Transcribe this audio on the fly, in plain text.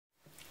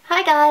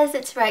Hi guys,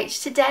 it's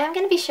Rach. Today I'm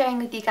going to be sharing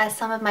with you guys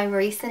some of my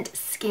recent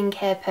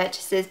skincare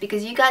purchases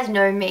because you guys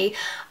know me.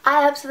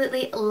 I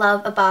absolutely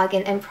love a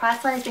bargain and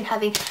Priceline has been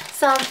having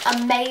some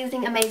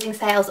amazing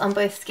sales on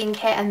both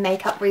skincare and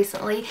makeup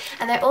recently,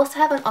 and they also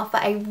have an offer,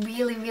 a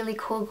really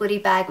cool goodie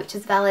bag which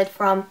is valid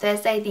from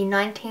Thursday the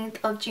 19th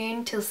of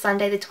June till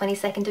Sunday the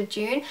 22nd of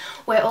June,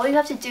 where all you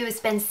have to do is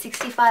spend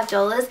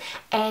 $65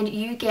 and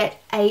you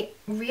get a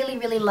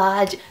really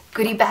large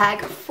goodie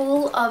bag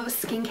full of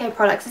skincare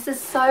products. This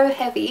is so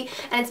heavy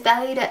and it's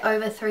valued at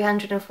over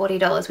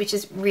 $340, which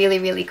is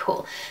really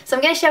cool. So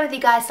I'm going to share with you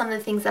guys some of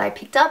the things that I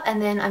picked up,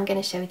 and then I'm going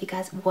to share with you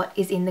guys what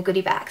is in the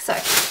goodie bag. So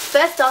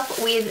first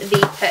off with the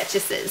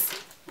purchases.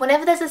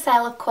 Whenever there's a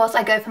sale, of course,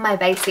 I go for my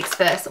basics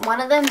first. One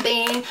of them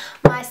being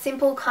my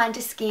Simple Kind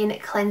to Skin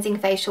Cleansing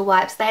Facial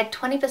Wipes. They had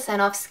 20%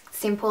 off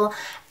Simple,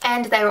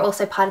 and they were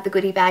also part of the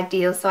goodie bag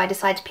deal, so I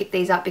decided to pick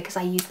these up because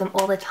I use them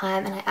all the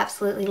time and I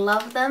absolutely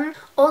love them.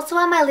 Also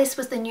on my list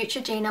was the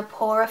Neutrogena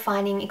Pore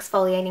Refining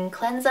Exfoliating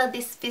Cleanser.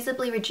 This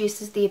visibly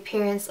reduces the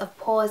appearance of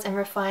pores and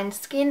refined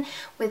skin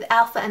with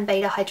alpha and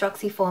beta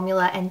hydroxy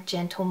formula and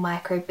gentle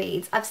micro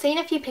beads. I've seen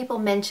a few people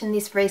mention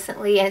this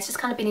recently and it's just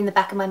kind of been in the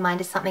back of my mind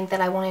as something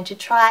that I wanted to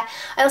try.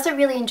 I also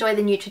really enjoy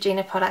the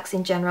Neutrogena products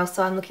in general,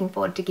 so I'm looking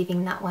forward to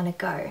giving that one a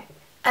go.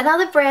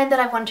 Another brand that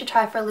I've wanted to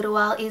try for a little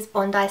while is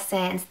Bondi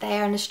Sands. They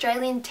are an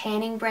Australian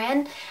tanning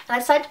brand, and I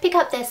decided to pick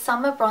up their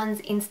Summer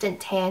Bronze Instant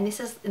Tan. This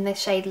is in the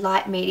shade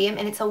Light Medium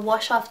and it's a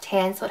wash off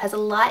tan, so it has a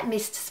light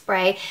mist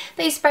spray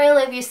that you spray all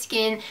over your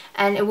skin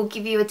and it will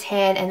give you a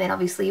tan, and then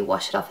obviously you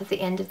wash it off at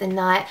the end of the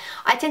night.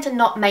 I tend to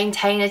not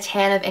maintain a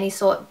tan of any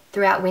sort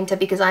throughout winter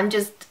because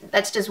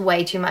that's just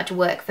way too much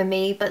work for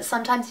me, but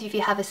sometimes if you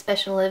have a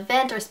special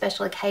event or a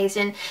special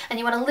occasion and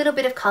you want a little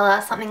bit of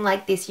colour, something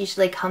like this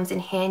usually comes in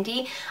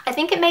handy. I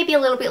think it may be a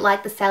little bit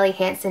like the Sally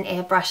Hansen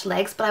airbrush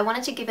legs, but I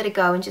wanted to give it a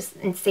go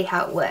and see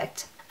how it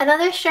worked.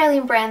 Another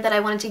Australian brand that I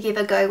wanted to give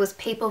a go was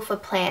People for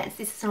Plants.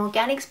 This is an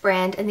organics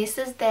brand and this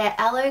is their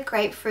Aloe,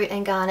 Grapefruit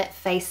and Garnet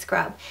face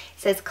scrub. It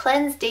says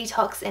cleanse,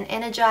 detox and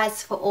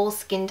energize for all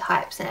skin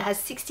types, and it has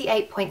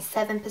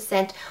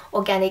 68.7%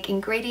 organic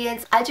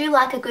ingredients. I do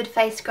like a good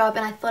face scrub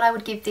and I thought I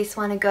would give this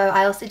one a go.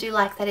 I also do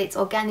like that it's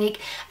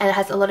organic and it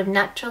has a lot of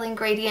natural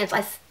ingredients.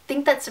 I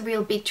think that's a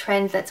real big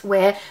trend. That's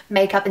where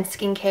makeup and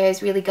skincare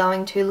is really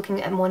going to,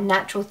 looking at more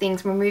natural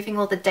things, removing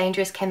all the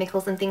dangerous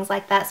chemicals and things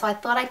like that. So I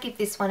thought I'd give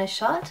this one a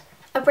shot.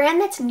 A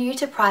brand that's new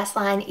to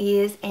Priceline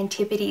is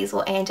Antipodes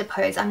or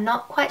Antipodes. I'm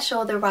not quite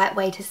sure the right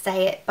way to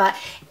say it, but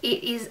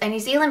it is a New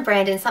Zealand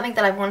brand and something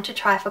that I've wanted to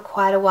try for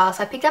quite a while,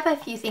 so I picked up a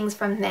few things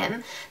from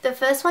them. The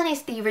first one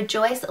is the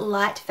Rejoice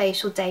Light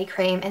Facial Day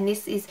Cream, and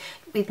this is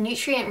with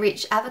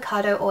nutrient-rich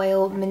avocado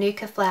oil,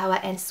 manuka flower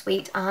and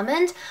sweet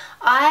almond.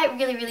 I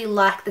really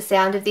like the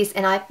sound of this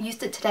and I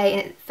used it today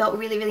and it felt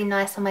really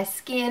nice on my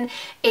skin.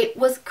 It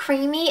was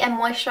creamy and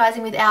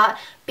moisturizing without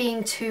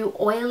being too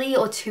oily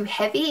or too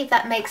heavy, if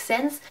that makes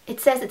sense. It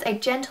says it's a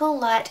gentle,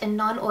 light and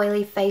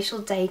non-oily facial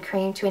day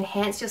cream to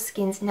enhance your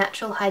skin's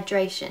natural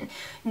hydration.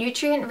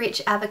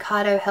 Nutrient-rich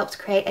avocado helps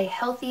create a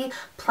healthy,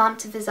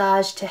 plumped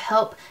visage to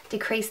help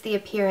decrease the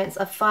appearance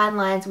of fine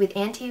lines, with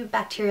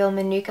antibacterial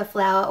manuka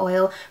flower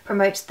oil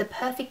promotes the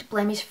perfect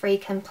blemish-free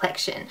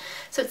complexion.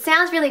 So it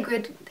sounds really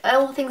good.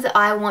 All the things that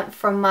I want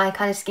from my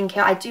kind of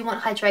skincare. I do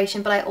want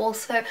hydration, but I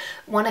also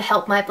want to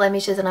help my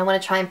blemishes and I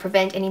want to try and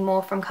prevent any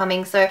more from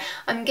coming. So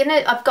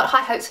I've got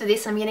high hopes for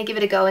this. I'm going to give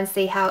it a go and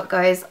see how it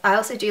goes. I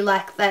also do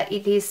like that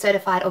it is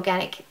certified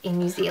organic in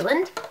New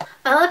Zealand.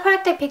 Another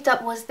product I picked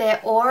up was their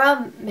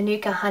Aura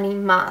Manuka Honey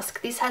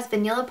Mask. This has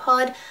vanilla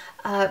pod,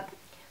 I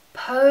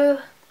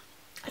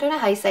don't know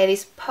how you say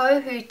this,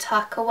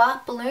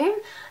 Pohutakawa bloom.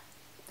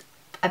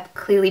 I've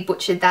clearly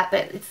butchered that,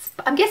 but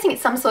I'm guessing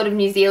it's some sort of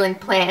New Zealand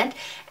plant,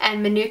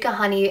 and Manuka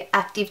Honey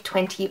Active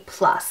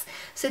 20+.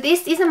 So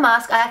this is a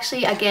mask. I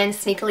actually, again,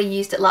 sneakily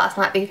used it last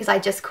night because I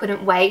just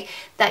couldn't wait.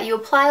 That you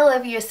apply all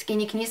over your skin.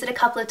 You can use it a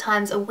couple of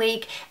times a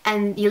week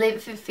and you leave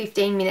it for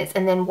 15 minutes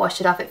and then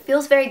wash it off. It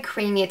feels very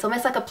creamy. It's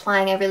almost like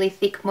applying a really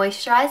thick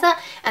moisturizer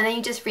and then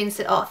you just rinse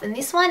it off. And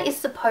this one is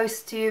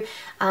supposed to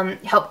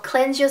help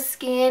cleanse your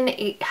skin.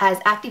 It has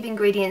active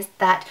ingredients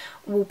that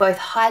will both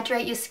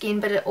hydrate your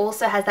skin, but it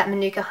also has that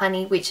Manuka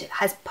honey which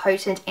has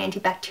potent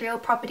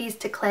antibacterial properties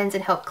to cleanse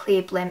and help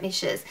clear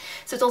blemishes.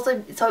 So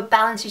it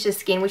balances your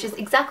skin, which is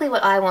exactly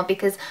what I want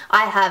because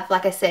I have,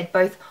 like I said,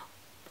 both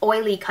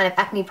oily kind of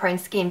acne prone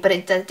skin, but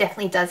it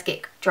definitely does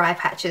get dry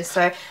patches.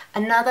 So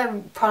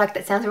another product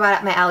that sounds right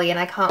up my alley and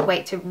I can't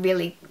wait to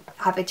really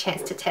have a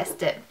chance to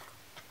test it.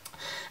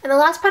 And the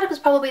last product was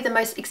probably the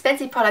most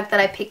expensive product that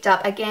I picked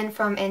up, again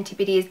from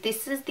Antipodes.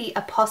 This is the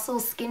Apostle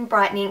Skin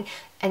Brightening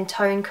and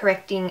Tone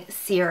Correcting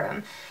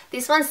Serum.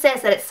 This one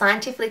says that it's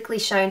scientifically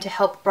shown to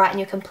help brighten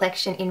your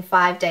complexion in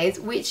 5 days,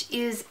 which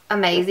is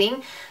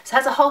amazing. So it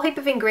has a whole heap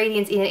of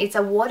ingredients in it. It's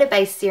a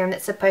water-based serum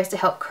that's supposed to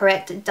help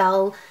correct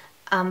dull,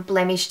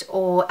 blemished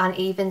or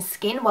uneven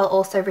skin while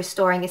also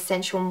restoring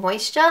essential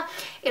moisture.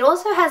 It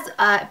also has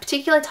a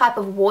particular type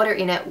of water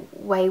in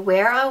it,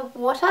 Waywera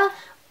water,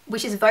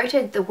 which is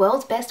voted the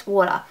world's best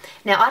water.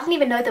 Now, I didn't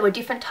even know there were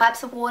different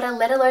types of water,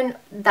 let alone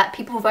that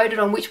people voted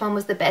on which one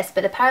was the best,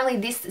 but apparently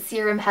this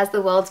serum has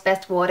the world's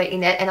best water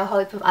in it and a whole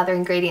heap of other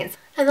ingredients.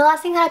 And the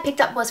last thing that I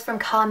picked up was from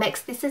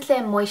Carmex. This is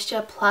their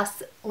Moisture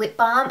Plus lip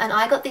balm, and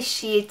I got this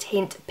sheer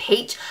tint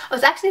peach. I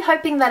was actually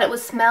hoping that it would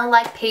smell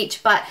like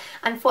peach, but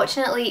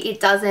unfortunately it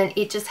doesn't.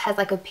 It just has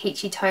like a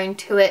peachy tone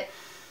to it.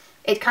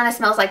 It kind of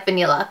smells like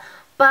vanilla.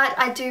 But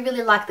I do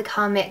really like the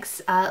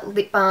Carmex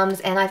lip balms,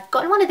 and I've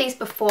gotten one of these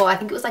before. I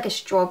think it was like a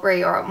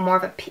strawberry or more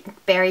of a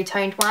berry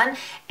toned one,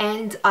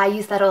 and I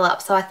used that all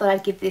up, so I thought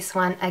I'd give this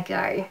one a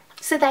go.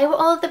 So they were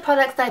all of the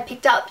products that I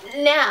picked up.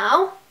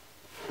 Now,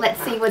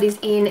 let's see what is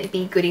in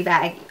the goodie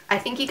bag. I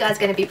think you guys are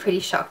going to be pretty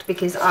shocked,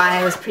 because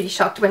I was pretty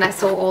shocked when I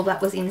saw all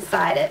that was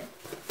inside it.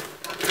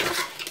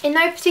 In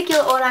no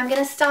particular order, I'm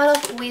going to start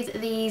off with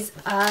these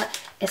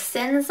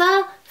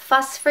Essenza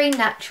Fuss-Free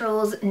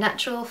Naturals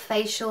Natural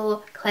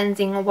Facial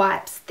Cleansing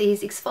Wipes.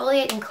 These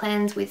exfoliate and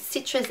cleanse with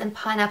citrus and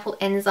pineapple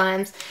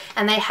enzymes,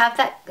 and they have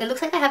that, it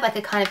looks like they have like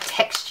a kind of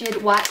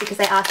textured wipe because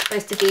they are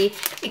supposed to be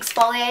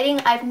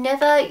exfoliating. I've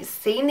never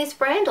seen this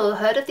brand or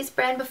heard of this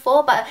brand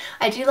before, but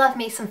I do love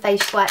me some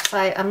face wipes, so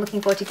I'm looking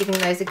forward to giving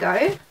those a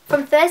go.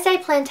 From Thursday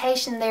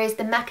Plantation, there is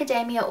the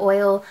macadamia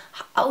oil,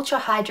 ultra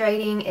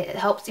hydrating. It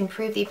helps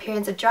improve the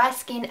appearance of dry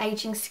skin,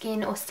 aging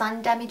skin, or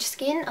sun damaged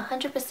skin.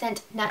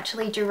 100%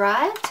 naturally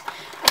derived.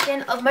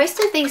 Again, most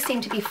of these seem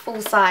to be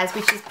full size,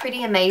 which is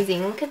pretty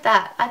amazing. Look at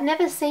that. I've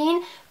never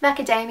seen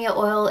macadamia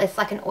oil, it's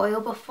like an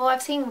oil, before.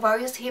 I've seen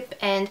rosehip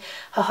and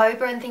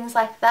jojoba and things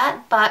like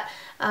that, but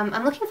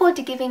I'm looking forward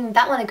to giving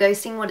that one a go,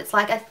 seeing what it's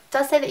like. It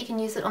does say that you can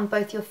use it on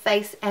both your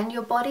face and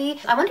your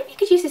body. I wonder if you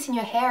could use this in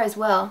your hair as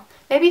well.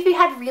 Maybe if you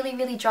had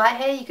really dry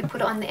hair, you could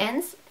put it on the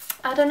ends.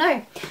 I don't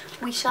know.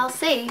 We shall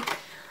see.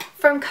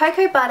 From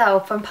Cocoa Butter, or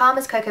from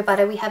Palmer's Cocoa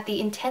Butter, we have the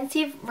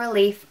Intensive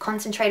Relief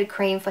Concentrated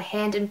Cream for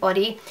hand and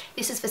body.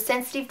 This is for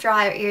sensitive,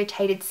 dry or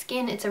irritated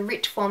skin. It's a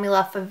rich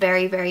formula for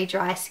very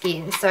dry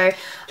skin. So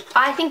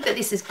I think that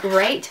this is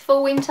great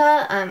for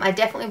winter. I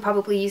definitely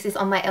probably use this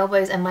on my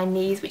elbows and my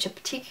knees, which are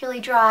particularly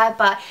dry,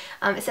 but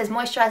it says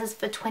moisturizes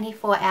for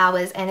 24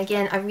 hours, and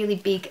again, a really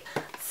big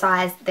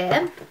size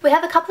there. We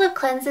have a couple of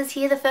cleansers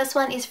here. The first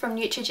one is from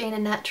Neutrogena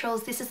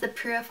Naturals. This is the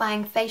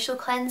Purifying Facial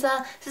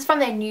Cleanser. This is from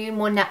their new,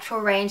 more natural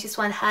range. This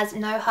one has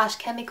no harsh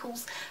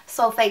chemicals,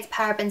 sulfates,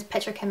 parabens,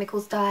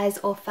 petrochemicals, dyes,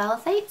 or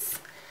phthalates.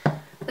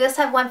 We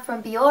also have one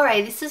from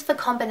Pore. This is for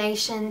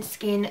combination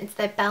skin. It's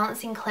their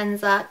balancing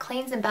cleanser.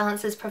 Cleans and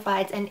balances,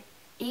 provides an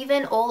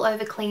even all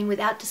over clean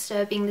without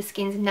disturbing the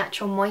skin's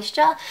natural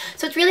moisture.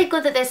 So it's really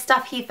good that there's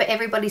stuff here for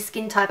everybody's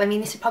skin type. I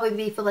mean, this would probably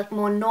be for like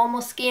more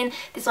normal skin.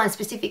 This one's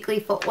specifically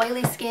for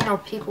oily skin or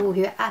people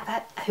who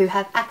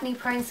have acne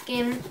prone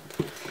skin.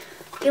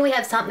 Here we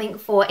have something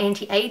for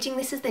anti-aging.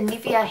 This is the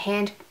Nivea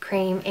Hand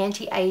Cream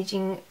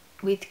Anti-Aging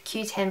with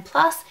Q10+.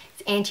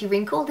 It's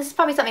anti-wrinkle. This is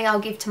probably something I'll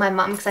give to my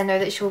mum because I know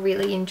that she'll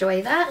really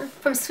enjoy that.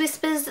 From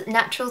Whispers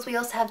Naturals, we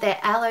also have their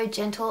Aloe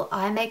Gentle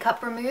Eye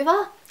Makeup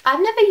Remover. I've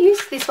never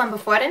used this one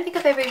before. I don't think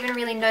I've ever even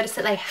really noticed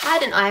that they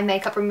had an eye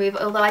makeup remover,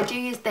 although I do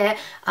use their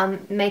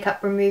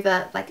makeup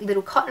remover, like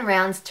little cotton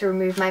rounds, to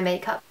remove my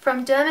makeup.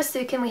 From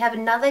Dermasukin, we have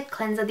another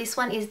cleanser. This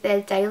one is their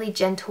Daily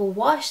Gentle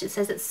Wash. It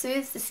says it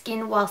soothes the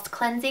skin whilst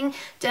cleansing,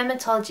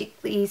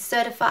 dermatologically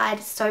certified,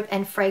 soap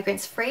and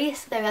fragrance free.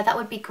 So there, that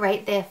would be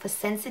great there for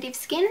sensitive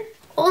skin.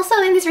 Also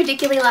in this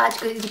ridiculously large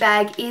goodie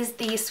bag is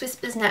the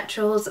Whispers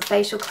Naturals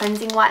Facial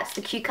Cleansing Wipes,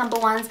 the cucumber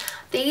ones.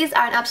 These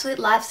are an absolute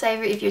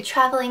lifesaver if you're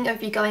traveling or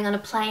if you're going on a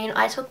plane.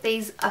 I took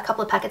these, a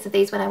couple of packets of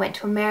these when I went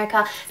to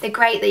America. They're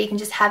great that you can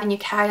just have in your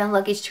carry-on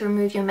luggage to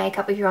remove your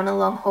makeup if you're on a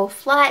long haul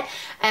flight.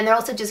 And they're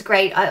also just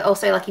great,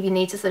 also like if you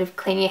need to sort of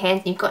clean your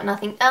hands and you've got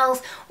nothing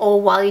else,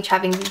 or while you're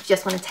traveling you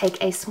just want to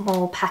take a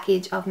small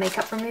package of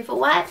makeup removal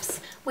wipes.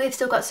 We've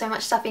still got so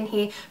much stuff in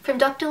here. From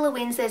Dr.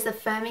 Lewin's, there's the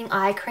Firming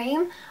Eye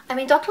Cream. I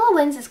mean, Dr.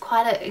 Lewin's is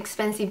quite an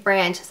expensive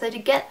brand, so to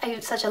get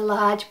such a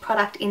large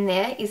product in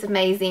there is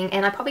amazing,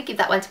 and I probably give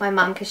that one to my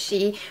mum because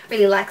she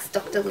really likes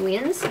Dr.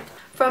 Lewin's.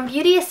 From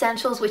Beauty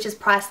Essentials, which is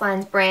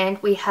Priceline's brand,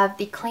 we have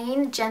the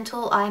Clean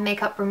Gentle Eye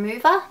Makeup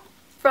Remover.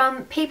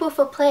 From People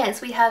for Plants,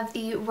 we have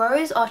the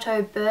Rose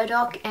Otto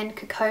Burdock and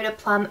Kokoda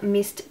Plum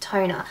Mist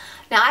Toner.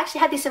 Now, I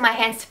actually had this in my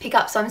hands to pick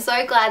up, so I'm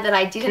so glad that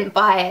I didn't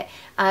buy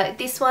it.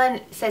 This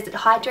one says it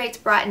hydrates,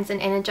 brightens and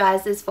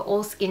energizes for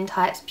all skin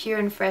types, pure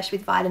and fresh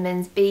with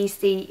vitamins B,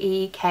 C,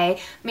 E,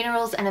 K,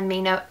 minerals and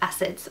amino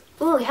acids.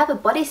 Oh, we have a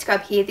body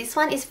scrub here. This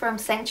one is from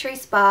Sanctuary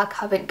Spa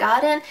Covent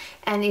Garden,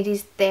 and it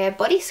is their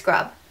body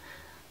scrub.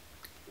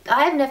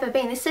 I have never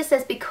been. This just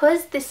says,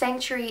 because the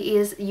Sanctuary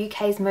is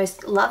UK's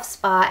most loved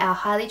spa, our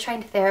highly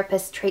trained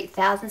therapists treat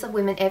thousands of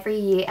women every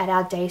year at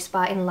our day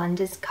spa in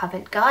London's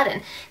Covent Garden.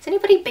 Has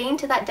anybody been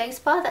to that day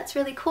spa? That's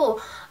really cool.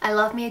 I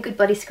love me a good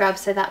body scrub,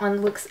 so that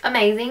one looks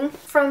amazing.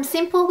 From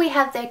Simple, we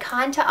have their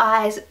Kind to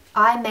Eyes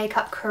Eye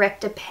Makeup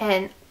Corrector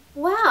Pen.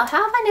 Wow,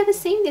 how have I never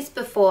seen this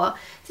before?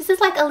 This is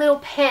like a little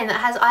pen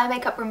that has eye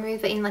makeup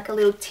remover in like a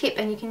little tip,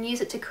 and you can use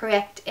it to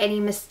correct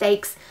any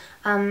mistakes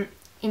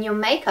in your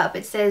makeup.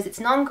 It says it's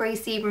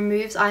non-greasy,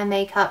 removes eye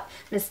makeup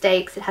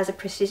mistakes, it has a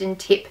precision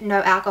tip,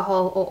 no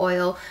alcohol or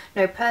oil,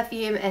 no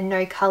perfume and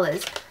no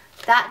colours.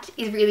 That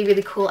is really,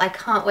 really cool. I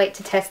can't wait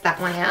to test that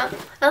one out.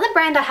 Another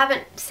brand I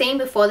haven't seen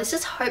before, this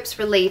is Hope's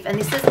Relief, and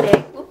this is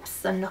their,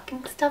 oops, I'm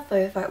knocking stuff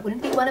over. It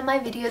wouldn't be one of my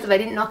videos if I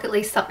didn't knock at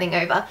least something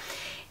over.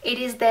 It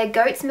is their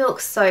goat's milk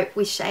soap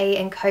with shea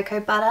and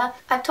cocoa butter.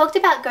 I've talked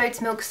about goat's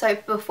milk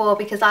soap before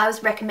because I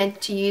was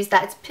recommended to use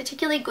that. It's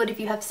particularly good if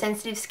you have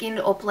sensitive skin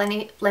or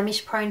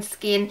blemish prone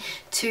skin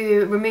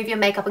to remove your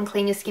makeup and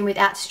clean your skin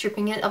without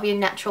stripping it of your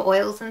natural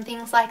oils and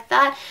things like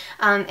that.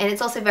 And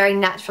it's also very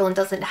natural and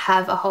doesn't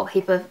have a whole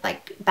heap of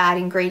like bad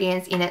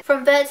ingredients in it.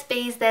 From Burt's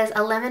Bees, there's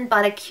a lemon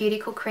butter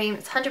cuticle cream.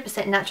 It's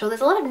 100% natural. There's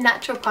a lot of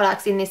natural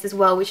products in this as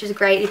well, which is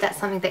great if that's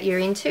something that you're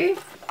into.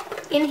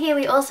 In here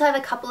we also have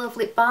a couple of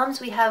lip balms.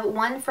 We have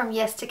one from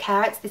Yes to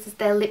Carrots. This is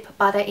their Lip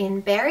Butter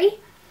in Berry.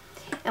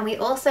 And we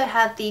also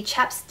have the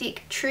Chapstick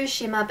True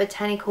Shimmer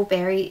Botanical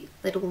Berry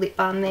little lip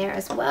balm there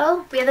as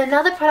well. We have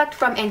another product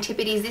from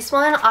Antipodes. This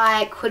one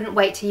I couldn't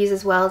wait to use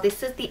as well.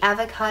 This is the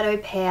Avocado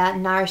Pear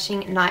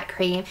Nourishing Night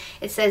Cream.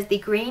 It says the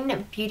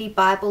Green Beauty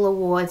Bible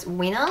Awards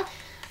winner.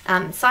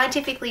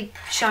 Scientifically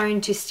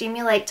shown to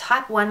stimulate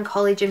type 1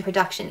 collagen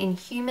production in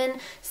human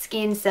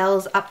skin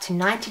cells up to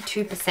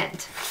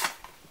 92%.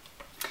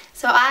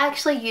 So I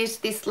actually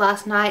used this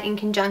last night in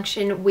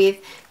conjunction with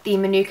the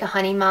Manuka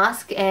honey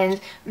mask, and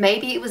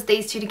maybe it was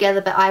these two together,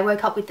 but I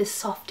woke up with the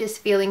softest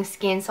feeling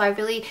skin, so I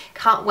really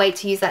can't wait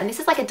to use that. And this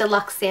is like a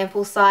deluxe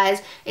sample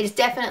size. It is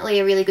definitely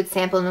a really good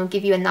sample and it'll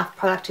give you enough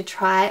product to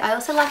try. I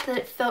also like that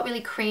it felt really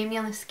creamy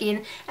on the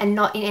skin and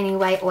not in any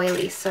way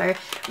oily, so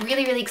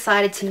really, really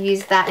excited to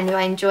use that, and if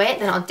I enjoy it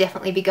then I'll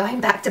definitely be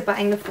going back to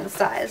buying the full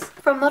size.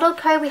 From Model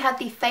Co we have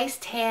the Face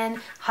Tan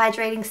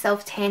Hydrating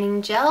Self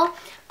Tanning Gel.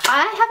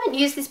 I haven't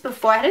used this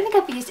before. I don't think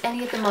I've used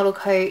any of the Model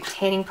Co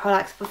tanning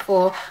products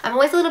before. I'm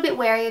always a little bit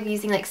wary of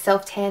using like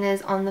self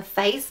tanners on the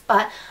face,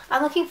 but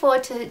I'm looking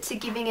forward to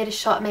giving it a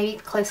shot maybe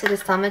closer to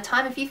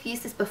summertime. If you've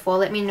used this before,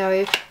 let me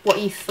know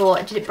what you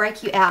thought. Did it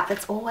break you out?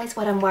 That's always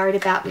what I'm worried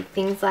about with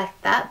things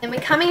like that. And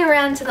we're coming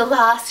around to the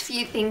last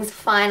few things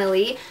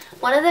finally.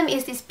 One of them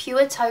is this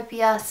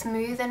Puretopia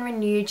Smooth and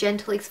Renew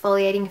Gentle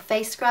Exfoliating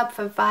Face Scrub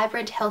for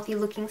vibrant, healthy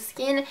looking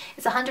skin.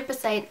 It's 100%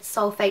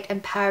 sulfate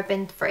and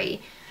paraben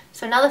free.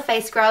 So another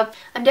face scrub.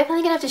 I'm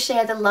definitely going to have to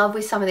share the love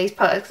with some of these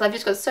products because I've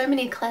just got so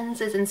many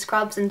cleansers and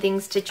scrubs and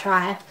things to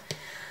try.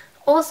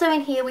 Also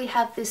in here we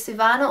have the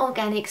Suvana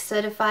Organic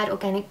Certified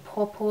Organic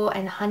Pore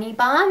and Honey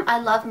Balm. I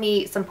love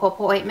me some Pore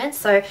ointments,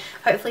 so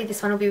hopefully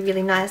this one will be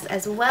really nice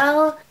as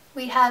well.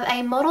 We have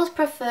a Models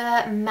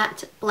Prefer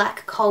Matte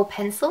Black Kohl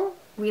Pencil.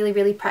 Really,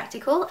 really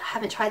practical. I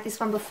haven't tried this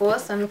one before,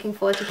 so I'm looking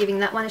forward to giving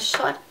that one a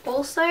shot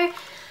also.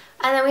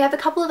 And then we have a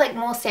couple of like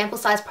more sample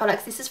size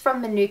products. This is from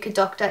Manuka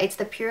Doctor. It's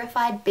the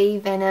Purified Bee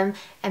Venom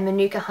and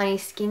Manuka Honey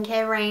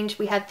Skincare range.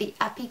 We have the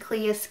Appy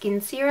Clear Skin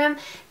Serum,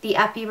 the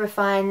Appy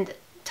Refined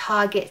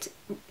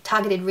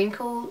Targeted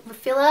Wrinkle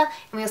Filler,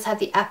 and we also have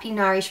the Appy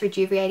Nourish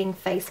Rejuvenating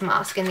Face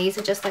Mask. And these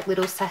are just like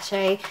little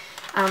sachet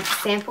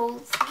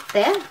samples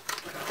there.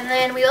 And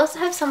then we also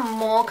have some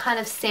more kind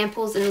of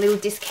samples and little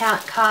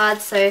discount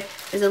cards. So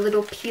there's a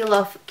little peel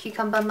off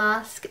cucumber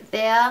mask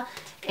there.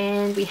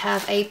 And we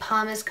have a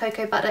Palmer's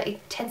Cocoa Butter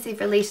Intensive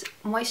Release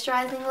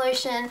Moisturizing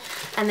Lotion.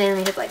 And then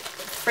we have like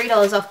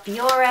 $3 off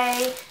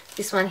Biore.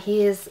 This one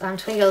here is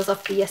 $20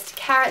 off the Yes to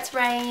Carrots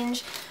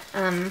range.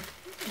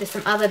 There's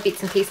some other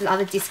bits and pieces,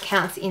 other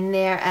discounts in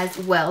there as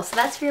well. So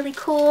that's really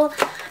cool.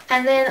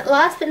 And then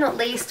last but not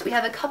least, we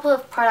have a couple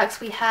of products.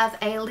 We have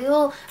a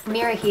little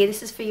mirror here.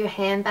 This is for your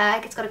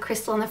handbag. It's got a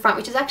crystal on the front,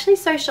 which is actually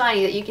so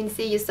shiny that you can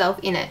see yourself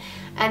in it.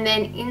 And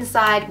then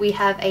inside we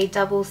have a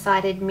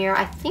double-sided mirror.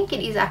 I think it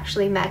is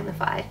actually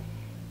magnified.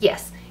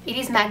 Yes, it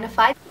is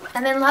magnified.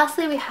 And then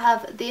lastly we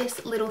have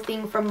this little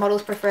thing from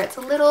Models Prefer. It's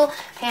a little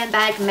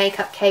handbag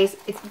makeup case.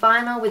 It's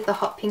vinyl with the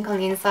hot pink on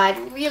the inside.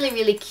 Really,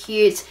 really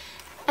cute.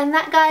 And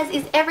that, guys,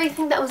 is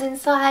everything that was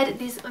inside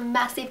this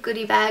massive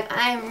goodie bag.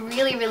 I am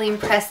really, really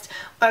impressed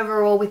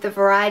overall with the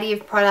variety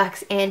of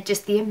products and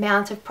just the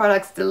amount of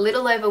products. It's a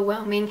little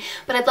overwhelming,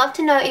 but I'd love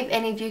to know if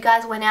any of you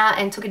guys went out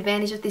and took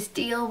advantage of this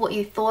deal, what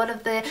you thought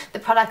of the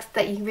products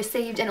that you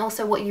received, and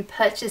also what you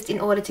purchased in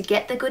order to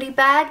get the goodie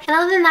bag. And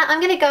other than that, I'm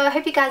going to go. I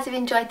hope you guys have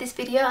enjoyed this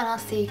video, and I'll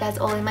see you guys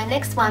all in my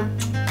next one.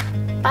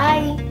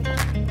 Bye!